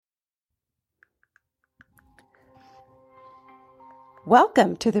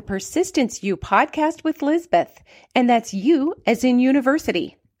Welcome to the Persistence You podcast with Lisbeth, and that's you as in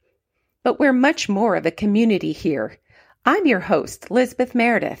university. But we're much more of a community here. I'm your host, Lisbeth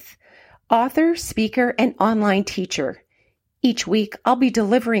Meredith, author, speaker, and online teacher. Each week, I'll be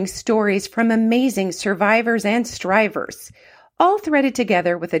delivering stories from amazing survivors and strivers, all threaded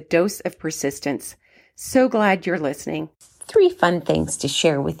together with a dose of persistence. So glad you're listening. 3 fun things to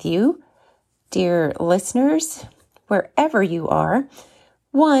share with you, dear listeners, wherever you are.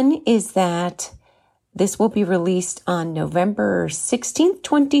 One is that this will be released on November 16th,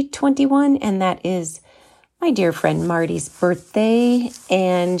 2021, and that is my dear friend Marty's birthday,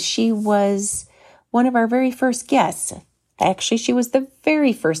 and she was one of our very first guests. Actually, she was the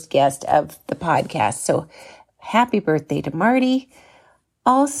very first guest of the podcast, so happy birthday to Marty.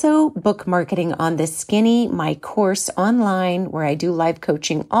 Also, book marketing on the Skinny, my course online where I do live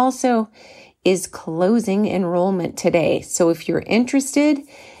coaching also, is closing enrollment today. So if you're interested,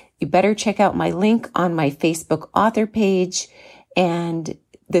 you better check out my link on my Facebook author page, and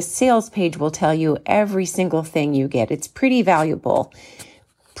the sales page will tell you every single thing you get. It's pretty valuable,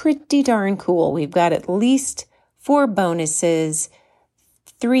 pretty darn cool. We've got at least 4 bonuses,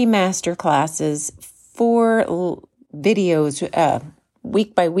 3 master classes, 4 videos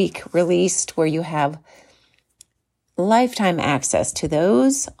week by week released where you have lifetime access to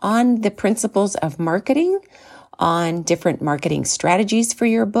those on the principles of marketing, on different marketing strategies for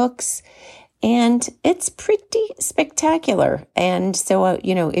your books. And it's pretty spectacular. And so,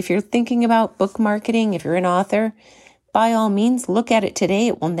 if you're thinking about book marketing, if you're an author, by all means, look at it today.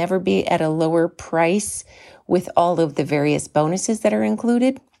 It will never be at a lower price with all of the various bonuses that are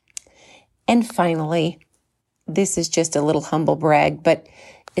included. And finally, this is just a little humble brag, but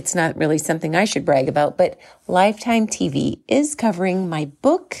it's not really something I should brag about, but Lifetime TV is covering my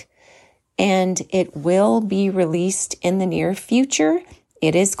book, and it will be released in the near future.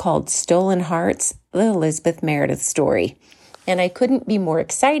 It is called Stolen Hearts, the Elizabeth Meredith story. And I couldn't be more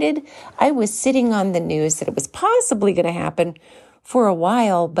excited. I was sitting on the news that it was possibly going to happen for a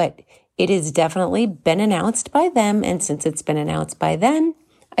while, but it has definitely been announced by them. And since it's been announced by them,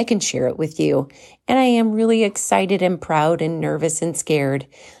 I can share it with you. And I am really excited and proud and nervous and scared.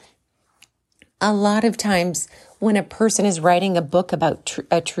 A lot of times when a person is writing a book about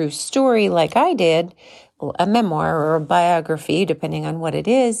a true story like I did, a memoir or a biography, depending on what it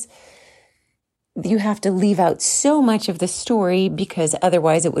is, you have to leave out so much of the story because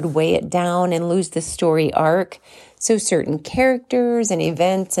otherwise it would weigh it down and lose the story arc. So certain characters and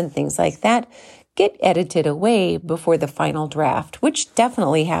events and things like that get edited away before the final draft, which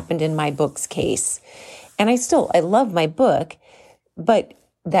definitely happened in my book's case. And I love my book, but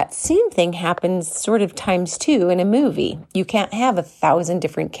that same thing happens sort of times 2 in a movie. You can't have 1,000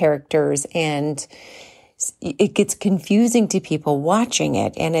 different characters, and it gets confusing to people watching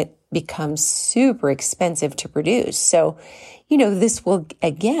it, and it becomes super expensive to produce. So, this will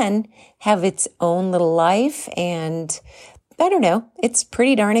again have its own little life, and I don't know. It's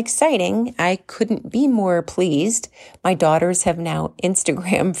pretty darn exciting. I couldn't be more pleased. My daughters have now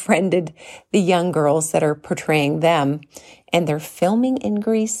Instagram friended the young girls that are portraying them, and they're filming in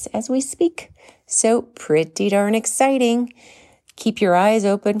Greece as we speak. So pretty darn exciting. Keep your eyes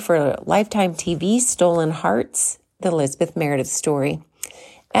open for Lifetime TV, Stolen Hearts, the Elizabeth Meredith story.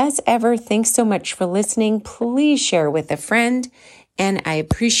 As ever, thanks so much for listening. Please share with a friend, and I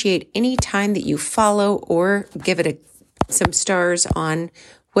appreciate any time that you follow or give it some stars on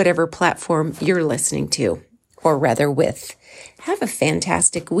whatever platform you're listening to, or rather with. Have a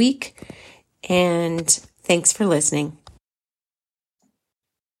fantastic week, and thanks for listening.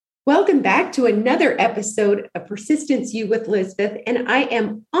 Welcome back to another episode of Persistence You with Lisbeth, and I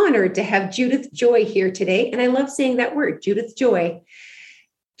am honored to have Judith Joy here today, and I love saying that word, Judith Joy.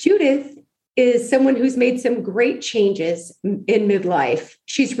 Judith is someone who's made some great changes in midlife.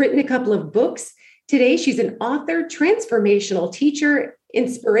 She's written a couple of books. Today, she's an author, transformational teacher,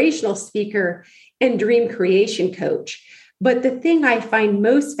 inspirational speaker, and dream creation coach. But the thing I find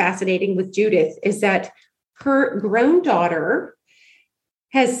most fascinating with Judith is that her grown daughter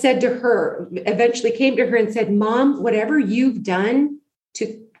has said to her, eventually came to her and said, "Mom, whatever you've done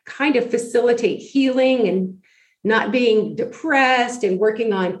to kind of facilitate healing and not being depressed and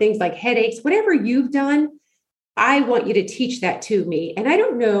working on things like headaches, whatever you've done, I want you to teach that to me." And I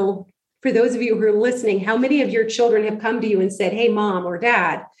don't know, for those of you who are listening, how many of your children have come to you and said, "Hey, Mom or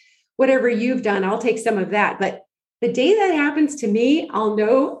Dad, whatever you've done, I'll take some of that." But the day that happens to me, I'll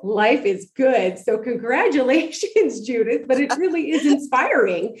know life is good. So congratulations, Judith. But it really is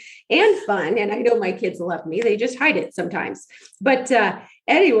inspiring and fun. And I know my kids love me. They just hide it sometimes. But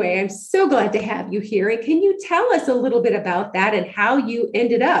Anyway, I'm so glad to have you here. And can you tell us a little bit about that and how you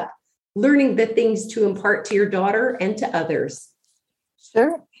ended up learning the things to impart to your daughter and to others?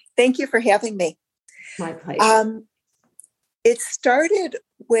 Sure. Thank you for having me. My pleasure. It started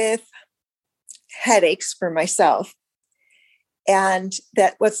with headaches for myself. And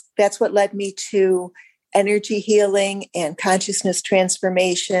that's what led me to energy healing and consciousness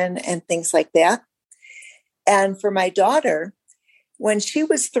transformation and things like that. And for my daughter, when she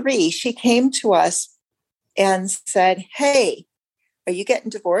was 3, she came to us and said, "Hey, are you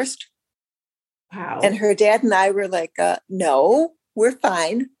getting divorced?" Wow. And her dad and I were like, "No, we're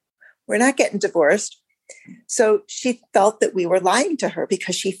fine. We're not getting divorced." So she felt that we were lying to her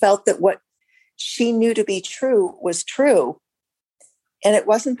because she felt that what she knew to be true was true. And it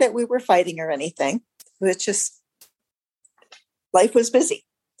wasn't that we were fighting or anything. It was just life was busy.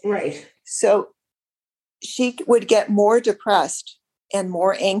 Right. So she would get more depressed and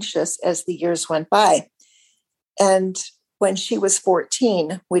more anxious as the years went by. And when she was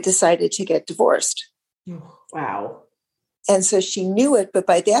 14, we decided to get divorced. Wow. And so she knew it, but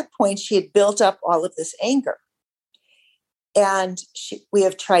by that point, she had built up all of this anger. And we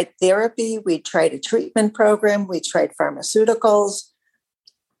have tried therapy. We tried a treatment program. We tried pharmaceuticals.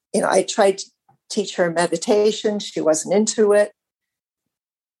 I tried to teach her meditation. She wasn't into it.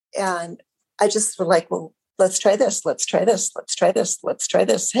 And I just was like, well, let's try this. Let's try this. Let's try this. Let's try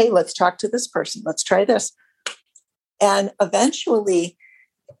this. Hey, let's talk to this person. Let's try this. And eventually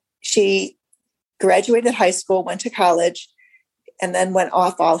she graduated high school, went to college, and then went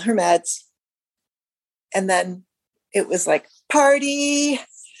off all her meds. And then it was like, party.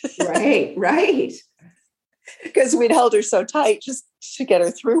 Right. Because we'd held her so tight just to get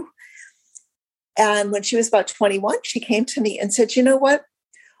her through. And when she was about 21, she came to me and said, "You know what?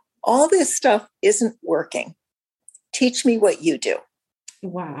 All this stuff isn't working. Teach me what you do."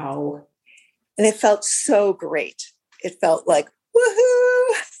 Wow. And it felt so great. It felt like,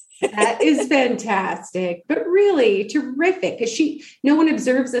 woohoo. That is fantastic, but really terrific because no one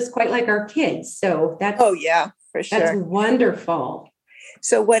observes us quite like our kids. So oh yeah, for sure. That's wonderful.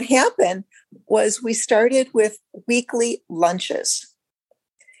 So what happened was we started with weekly lunches.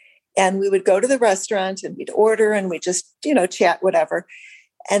 And we would go to the restaurant and we'd order and we'd just, chat, whatever.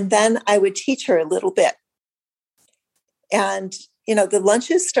 And then I would teach her a little bit. And, the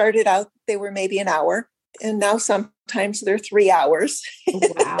lunches started out, they were maybe an hour. And now sometimes they're 3 hours.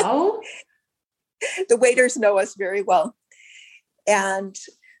 Wow. The waiters know us very well. And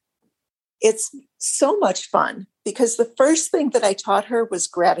it's so much fun because the first thing that I taught her was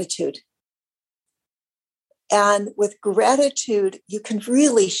gratitude. And with gratitude, you can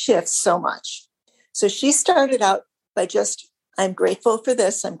really shift so much. So she started out by just, I'm grateful for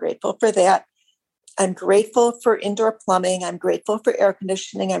this. I'm grateful for that. I'm grateful for indoor plumbing. I'm grateful for air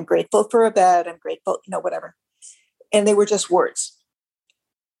conditioning. I'm grateful for a bed. I'm grateful, whatever. And they were just words.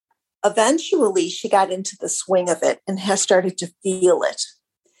 Eventually, she got into the swing of it and has started to feel it.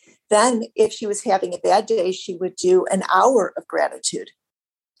 Then if she was having a bad day, she would do an hour of gratitude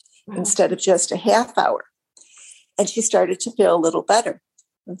instead of just a half hour. And she started to feel a little better.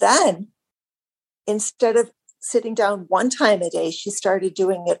 Then, instead of sitting down one time a day, she started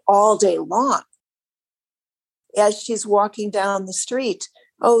doing it all day long. As she's walking down the street,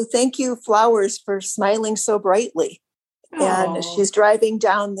 "Oh, thank you, flowers, for smiling so brightly." Oh. And she's driving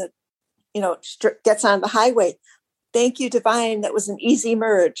down gets on the highway. "Thank you, divine, that was an easy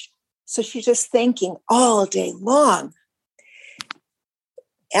merge." So she's just thanking all day long.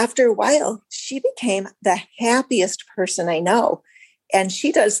 After a while, she became the happiest person I know. And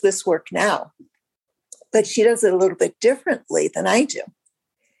she does this work now, but she does it a little bit differently than I do,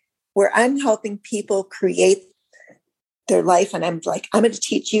 where I'm helping people create their life. And I'm like, I'm going to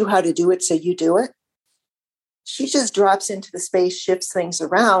teach you how to do it so you do it. She just drops into the space, shifts things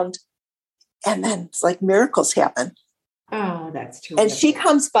around, and then it's like miracles happen. Oh, that's true. And she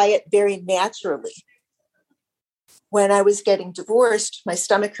comes by it very naturally. When I was getting divorced, my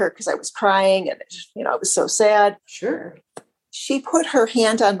stomach hurt because I was crying and, I was so sad. Sure. She put her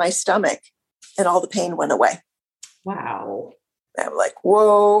hand on my stomach and all the pain went away. Wow. I'm like,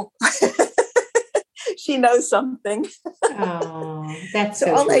 whoa. She knows something. Oh, that's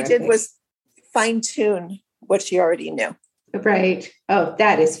so all terrific. I did was fine tune what she already knew. Right. Oh,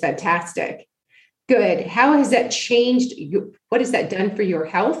 that is fantastic. Good. How has that changed you? What has that done for your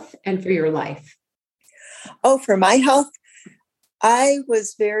health and for your life? Oh, for my health, I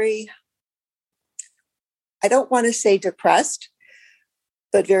was I don't want to say depressed,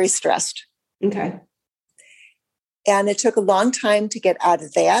 but very stressed. Okay. And it took a long time to get out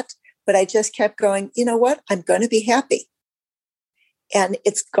of that, but I just kept going, you know what? I'm going to be happy. and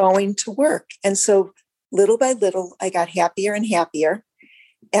it's going to work. And so little by little, I got happier and happier.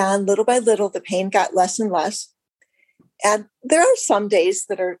 And little by little, the pain got less and less. And there are some days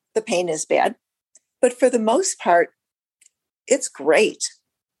that the pain is bad, but for the most part, it's great.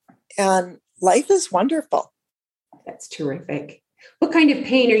 And life is wonderful. That's terrific. What kind of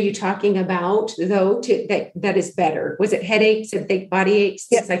pain are you talking about, though, that is better? Was it headaches and big body aches,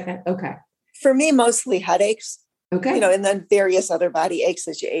 things like that? Okay. For me, mostly headaches. Okay. And then various other body aches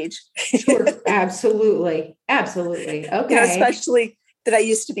as you age. Sure. Absolutely. Absolutely. Okay. Especially that I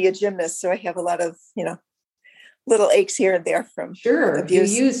used to be a gymnast. So I have a lot of, little aches here and there from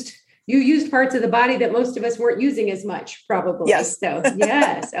abuse. You used parts of the body that most of us weren't using as much, probably. Yes. So,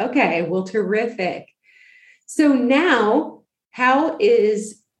 yes. Okay. Well, terrific. So now, how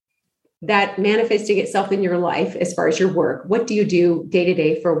is that manifesting itself in your life as far as your work? What do you do day to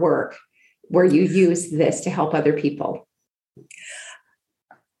day for work where you use this to help other people?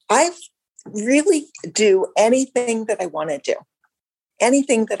 I really do anything that I want to do,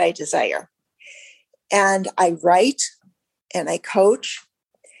 anything that I desire. And I write and I coach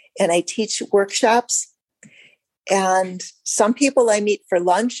and I teach workshops. And some people I meet for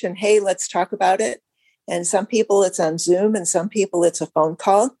lunch and, hey, let's talk about it. And some people it's on Zoom and some people it's a phone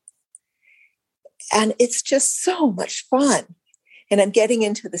call. And it's just so much fun. And I'm getting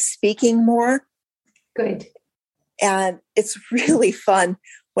into the speaking more. Good. And it's really fun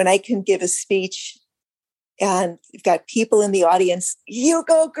when I can give a speech and you've got people in the audience. You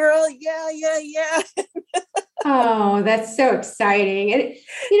go, girl. Yeah, yeah, yeah. Oh, that's so exciting. And,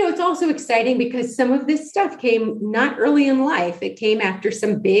 it's also exciting because some of this stuff came not early in life. It came after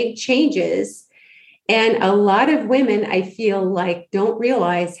some big changes. And a lot of women, I feel like, don't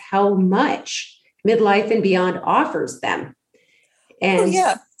realize how much midlife and beyond offers them. And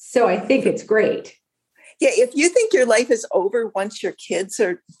so I think it's great. Yeah, if you think your life is over once your kids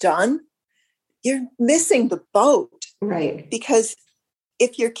are done, you're missing the boat. Right. Because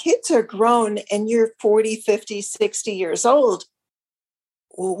if your kids are grown and you're 40, 50, 60 years old,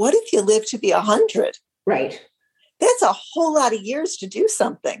 well, what if you live to be 100? Right. That's a whole lot of years to do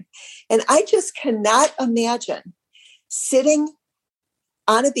something. And I just cannot imagine sitting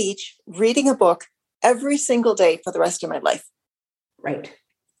on a beach, reading a book every single day for the rest of my life. Right.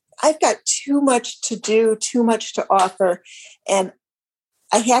 I've got too much to do, too much to offer. And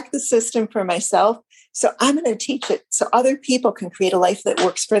I hacked the system for myself. So I'm going to teach it so other people can create a life that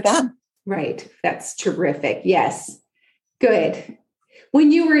works for them. Right. That's terrific. Yes. Good.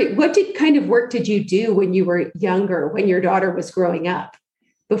 What kind of work did you do when you were younger, when your daughter was growing up,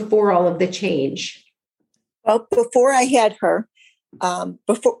 before all of the change? Well, before I had her,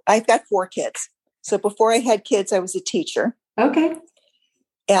 I've got 4 kids. So before I had kids, I was a teacher. Okay.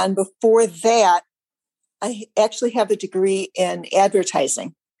 And before that, I actually have a degree in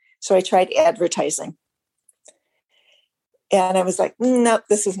advertising. So I tried advertising. And I was like, no,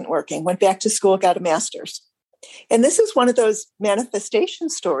 this isn't working. Went back to school, got a master's. And this is one of those manifestation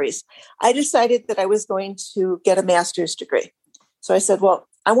stories. I decided that I was going to get a master's degree. So I said, well,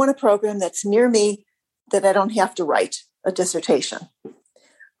 I want a program that's near me that I don't have to write a dissertation.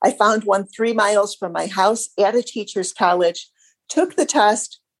 I found one 3 miles from my house at a teacher's college, took the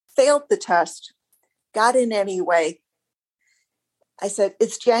test, failed the test, got in anyway. I said,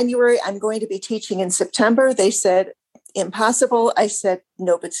 it's January. I'm going to be teaching in September. They said, impossible. I said,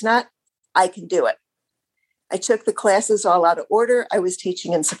 nope, it's not. I can do it. I took the classes all out of order. I was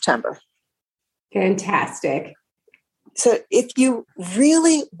teaching in September. Fantastic. So if you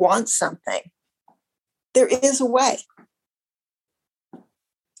really want something, there is a way.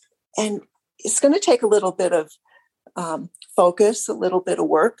 And it's going to take a little bit of focus, a little bit of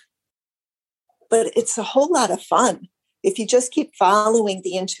work, but it's a whole lot of fun if you just keep following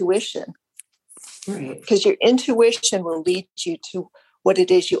the intuition. Right. Because your intuition will lead you to what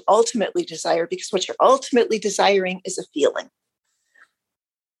it is you ultimately desire, because what you're ultimately desiring is a feeling.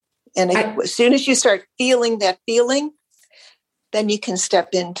 And as soon as you start feeling that feeling, then you can step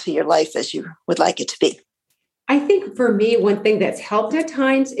into your life as you would like it to be. I think for me, one thing that's helped at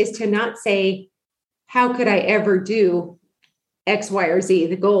times is to not say, how could I ever do X, Y, or Z,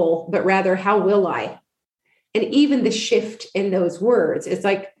 the goal, but rather, how will I? And even the shift in those words, it's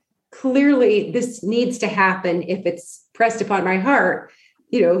like, clearly this needs to happen. If it's pressed upon my heart,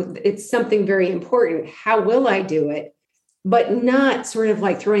 it's something very important. How will I do it? But not sort of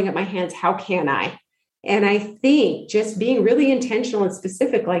like throwing up my hands. How can I? And I think just being really intentional and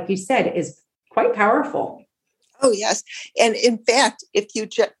specific, like you said, is quite powerful. Oh, yes. And in fact, if you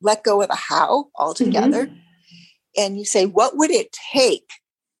just let go of the how altogether, and you say, what would it take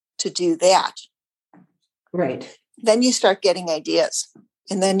to do that? Right. then you start getting ideas.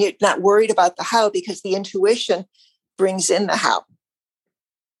 And then you're not worried about the how because the intuition brings in the how.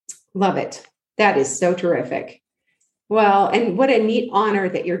 Love it. That is so terrific. Well, and what a neat honor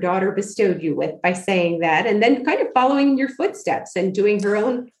that your daughter bestowed you with by saying that, and then kind of following your footsteps and doing her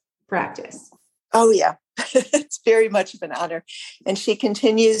own practice. Oh, yeah. It's very much of an honor. And she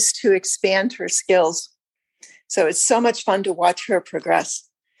continues to expand her skills. So it's so much fun to watch her progress.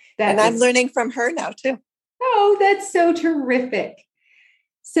 I'm learning from her now, too. Oh, that's so terrific.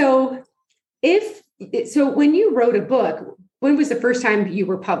 So when you wrote a book, when was the first time you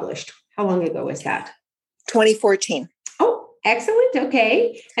were published? How long ago was that? 2014. Oh, excellent.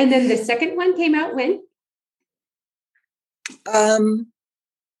 Okay. And then the second one came out when?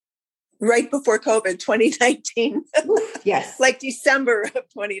 Right before COVID, 2019. Yes. Like December of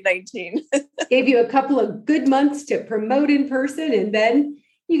 2019. Gave you a couple of good months to promote in person, and then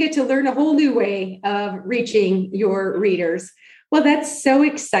you get to learn a whole new way of reaching your readers. Well, that's so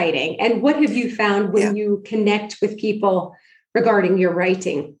exciting. And what have you found when you connect with people regarding your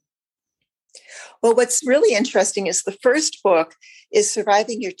writing? Well, what's really interesting is the first book is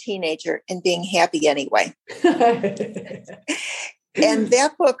surviving your teenager and being happy anyway. And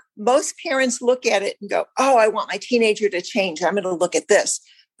that book, most parents look at it and go, oh, I want my teenager to change. I'm going to look at this.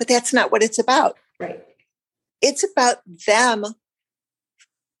 But that's not what it's about. Right. It's about them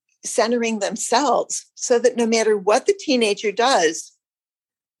centering themselves so that no matter what the teenager does,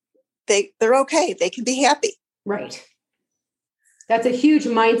 they're okay. They can be happy. Right. That's a huge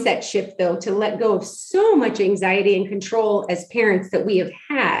mindset shift, though, to let go of so much anxiety and control as parents that we have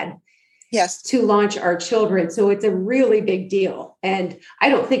had. Yes. To launch our children. So it's a really big deal. And I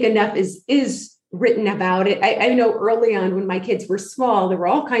don't think enough is written about it. I know early on when my kids were small, there were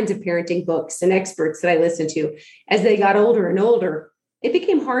all kinds of parenting books and experts that I listened to. As they got older and older, it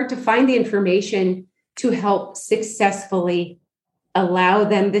became hard to find the information to help successfully allow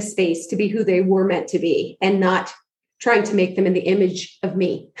them the space to be who they were meant to be and not trying to make them in the image of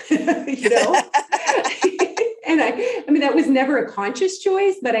me, you know? And I mean, that was never a conscious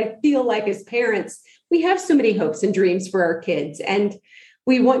choice, but I feel like as parents, we have so many hopes and dreams for our kids, and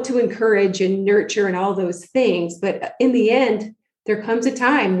we want to encourage and nurture and all those things. But in the end, there comes a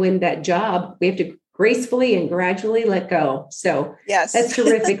time when that job, we have to gracefully and gradually let go. So yes, that's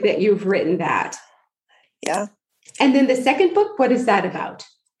terrific that you've written that. Yeah. And then the second book, what is that about?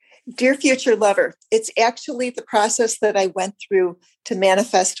 Dear Future Lover. It's actually the process that I went through to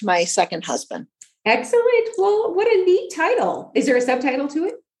manifest my second husband. Excellent. Well, what a neat title. Is there a subtitle to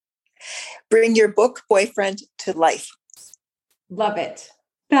it? Bring Your Book Boyfriend to Life. Love it.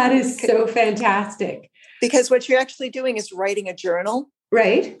 That is so fantastic. Because what you're actually doing is writing a journal,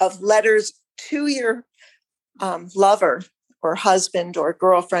 right, of letters to your lover or husband or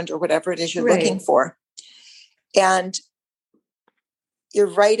girlfriend or whatever it is you're looking for. And you're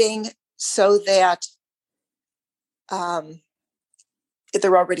writing so that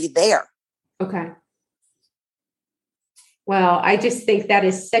they're already there. Okay. Well, I just think that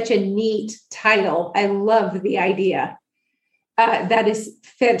is such a neat title. I love the idea. That is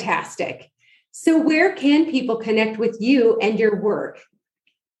fantastic. So where can people connect with you and your work?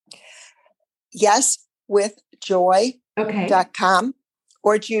 Yes, with joy.com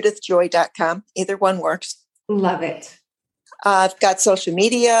or judithjoy.com. Either one works. Love it. I've got social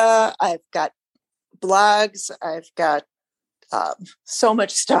media. I've got blogs. I've got so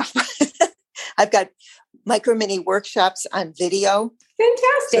much stuff. I've got micro mini workshops on video.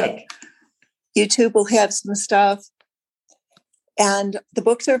 Fantastic. So YouTube will have some stuff. And the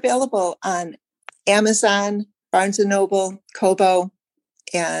books are available on Amazon, Barnes & Noble, Kobo,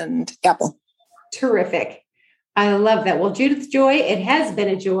 and Apple. Terrific. I love that. Well, Judith Joy, it has been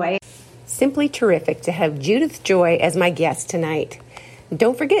a joy. Simply terrific to have Judith Joy as my guest tonight.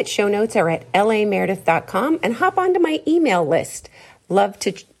 Don't forget, show notes are at lameredith.com and hop onto my email list. Love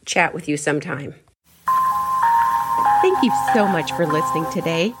to chat with you sometime. Thank you so much for listening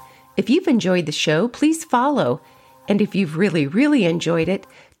today. If you've enjoyed the show, please follow. And if you've really, really enjoyed it,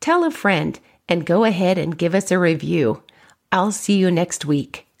 tell a friend and go ahead and give us a review. I'll see you next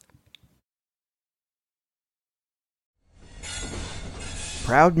week.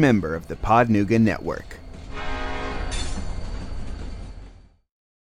 Proud member of the Podnuga Network.